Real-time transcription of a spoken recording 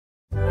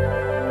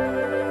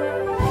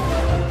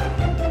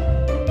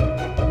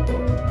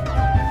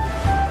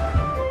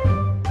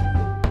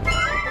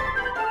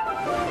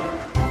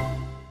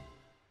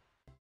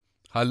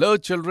Hello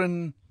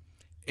children,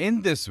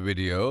 in this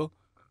video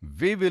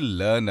we will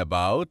learn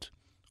about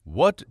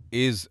what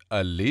is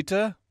a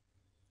liter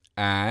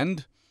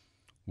and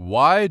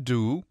why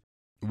do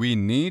we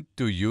need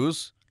to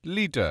use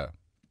liter.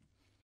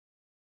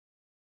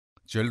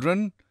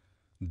 Children,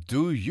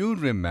 do you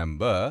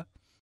remember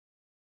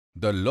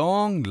the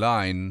long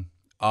line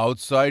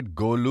outside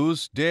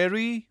Golu's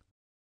dairy?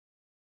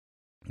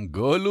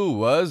 Golu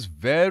was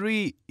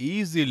very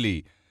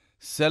easily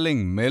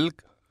selling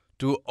milk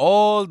to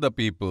all the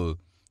people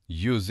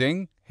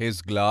using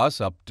his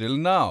glass up till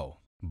now.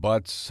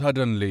 But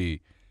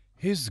suddenly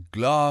his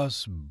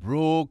glass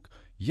broke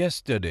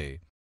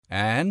yesterday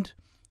and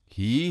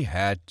he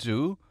had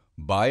to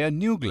buy a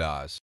new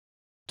glass.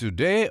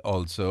 Today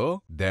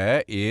also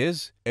there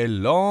is a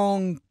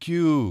long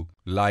queue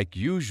like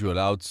usual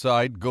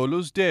outside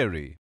Golu's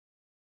dairy.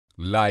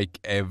 Like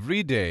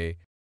every day,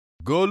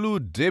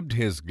 Golu dipped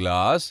his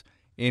glass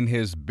in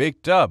his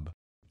big tub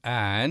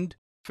and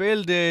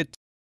filled it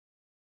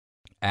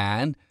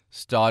and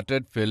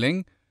started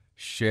filling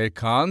Sher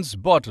Khan's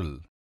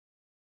bottle.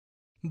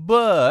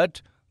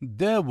 But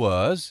there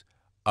was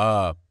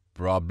a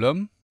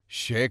problem.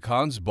 Sher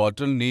Khan's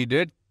bottle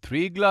needed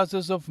 3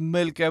 glasses of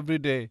milk every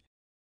day.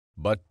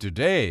 But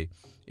today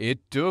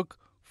it took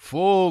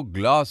 4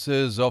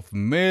 glasses of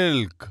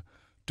milk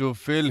to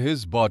fill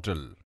his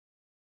bottle.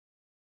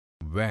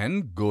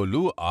 When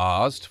Golu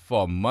asked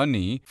for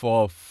money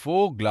for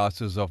 4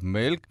 glasses of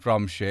milk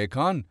from Sher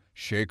Khan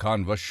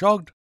was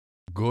shocked.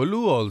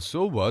 Golu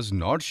also was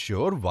not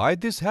sure why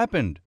this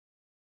happened.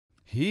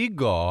 He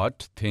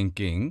got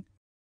thinking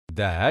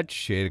that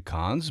Sher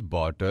Khan's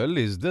bottle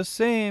is the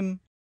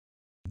same.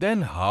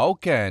 Then how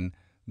can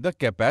the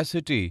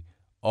capacity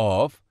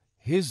of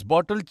his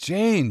bottle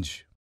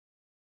change?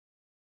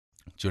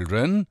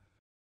 Children,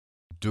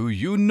 do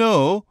you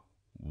know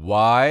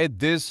why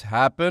this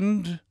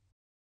happened?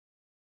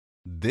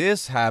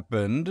 This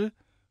happened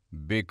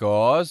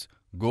because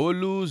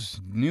Golu's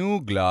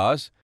new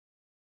glass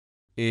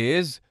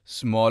is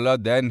smaller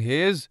than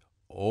his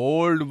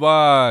old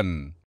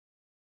one.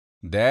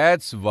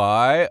 That's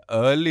why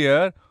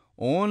earlier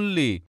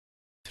only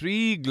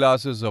 3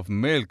 glasses of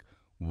milk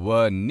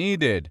were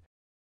needed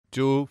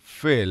to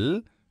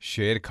fill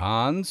Sher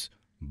Khan's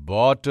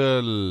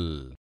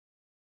bottle.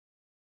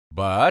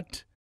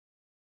 But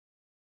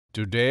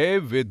today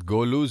with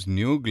Golu's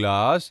new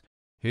glass,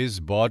 his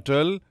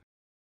bottle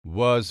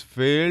was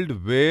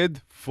filled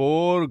with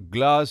 4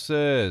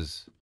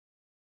 glasses.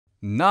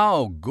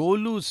 Now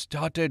Golu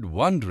started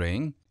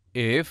wondering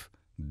if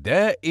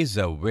there is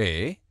a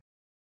way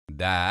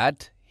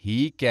that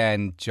he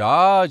can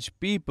charge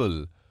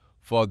people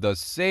for the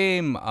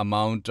same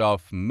amount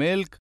of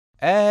milk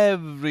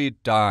every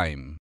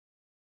time.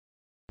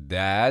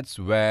 That's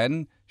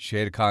when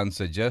Sher Khan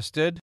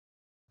suggested,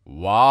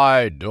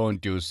 "Why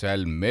don't you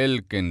sell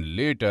milk in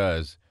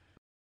liters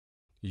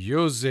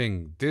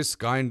using this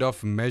kind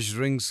of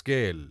measuring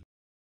scale?"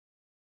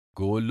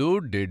 Golu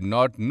did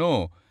not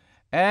know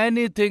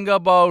anything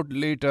about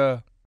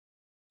liter.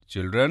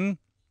 Children,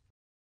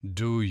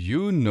 do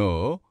you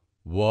know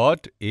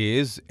what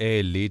is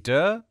a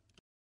liter?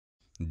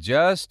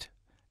 Just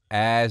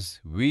as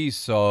we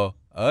saw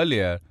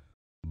earlier,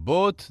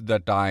 both the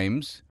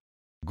times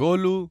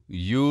Golu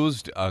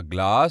used a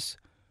glass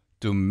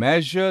to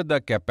measure the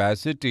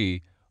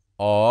capacity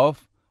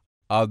of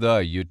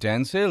other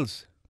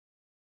utensils.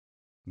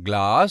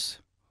 Glass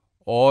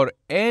or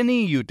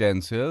any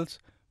utensils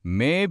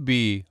may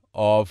be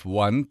of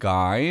one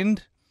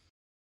kind,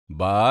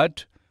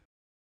 but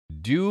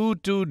due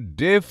to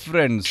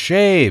different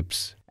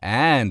shapes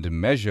and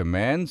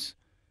measurements,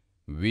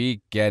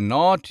 we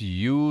cannot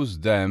use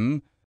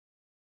them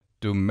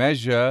to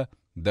measure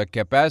the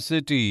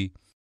capacity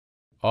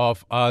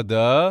of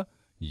other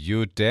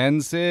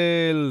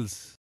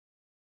utensils.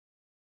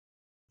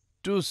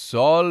 To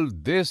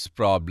solve this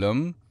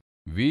problem,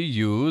 we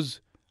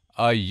use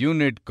a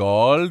unit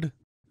called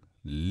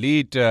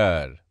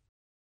liter.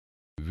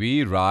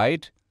 We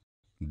write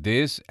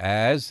this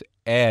as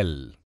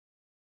L.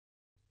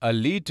 A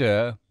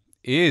liter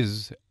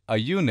is a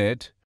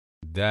unit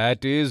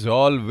that is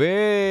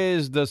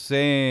always the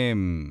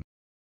same.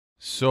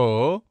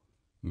 So,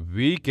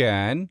 we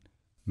can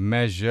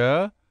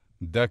measure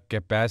the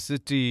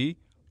capacity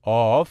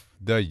of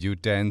the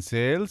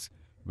utensils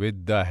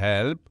with the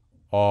help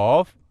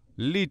of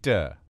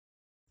liter.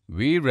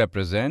 We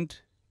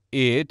represent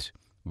it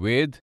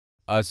with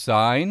a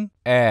sign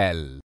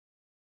L.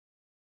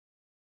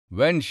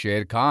 When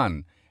Sher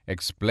Khan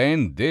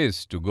explained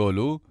this to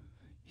Golu,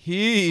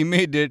 he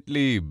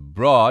immediately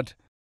brought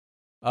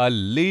a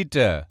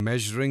liter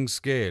measuring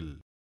scale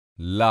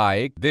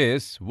like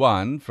this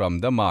one from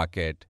the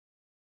market.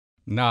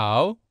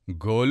 Now,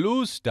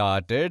 Golu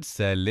started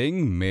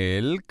selling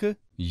milk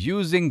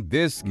using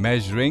this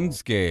measuring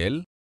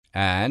scale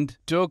and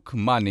took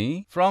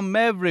money from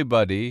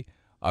everybody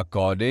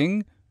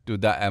according to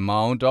the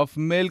amount of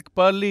milk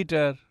per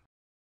liter.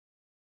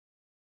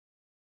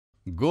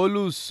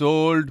 Golu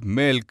sold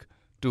milk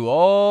to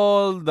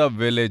all the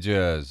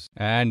villagers,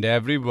 and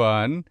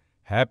everyone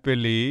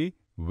happily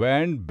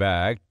went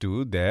back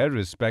to their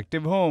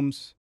respective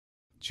homes.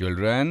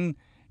 Children,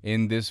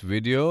 in this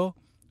video,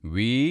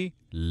 we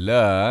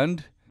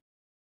learned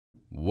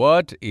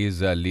what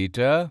is a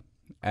liter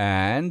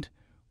and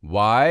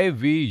why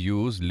we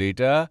use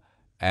liter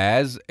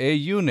as a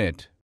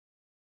unit.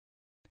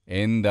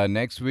 In the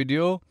next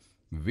video,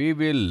 we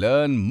will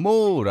learn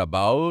more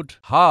about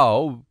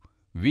how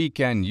we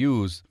can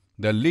use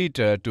the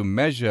liter to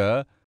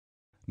measure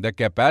the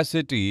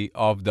capacity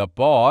of the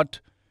pot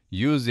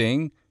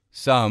using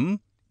some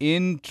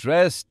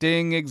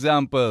interesting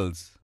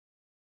examples.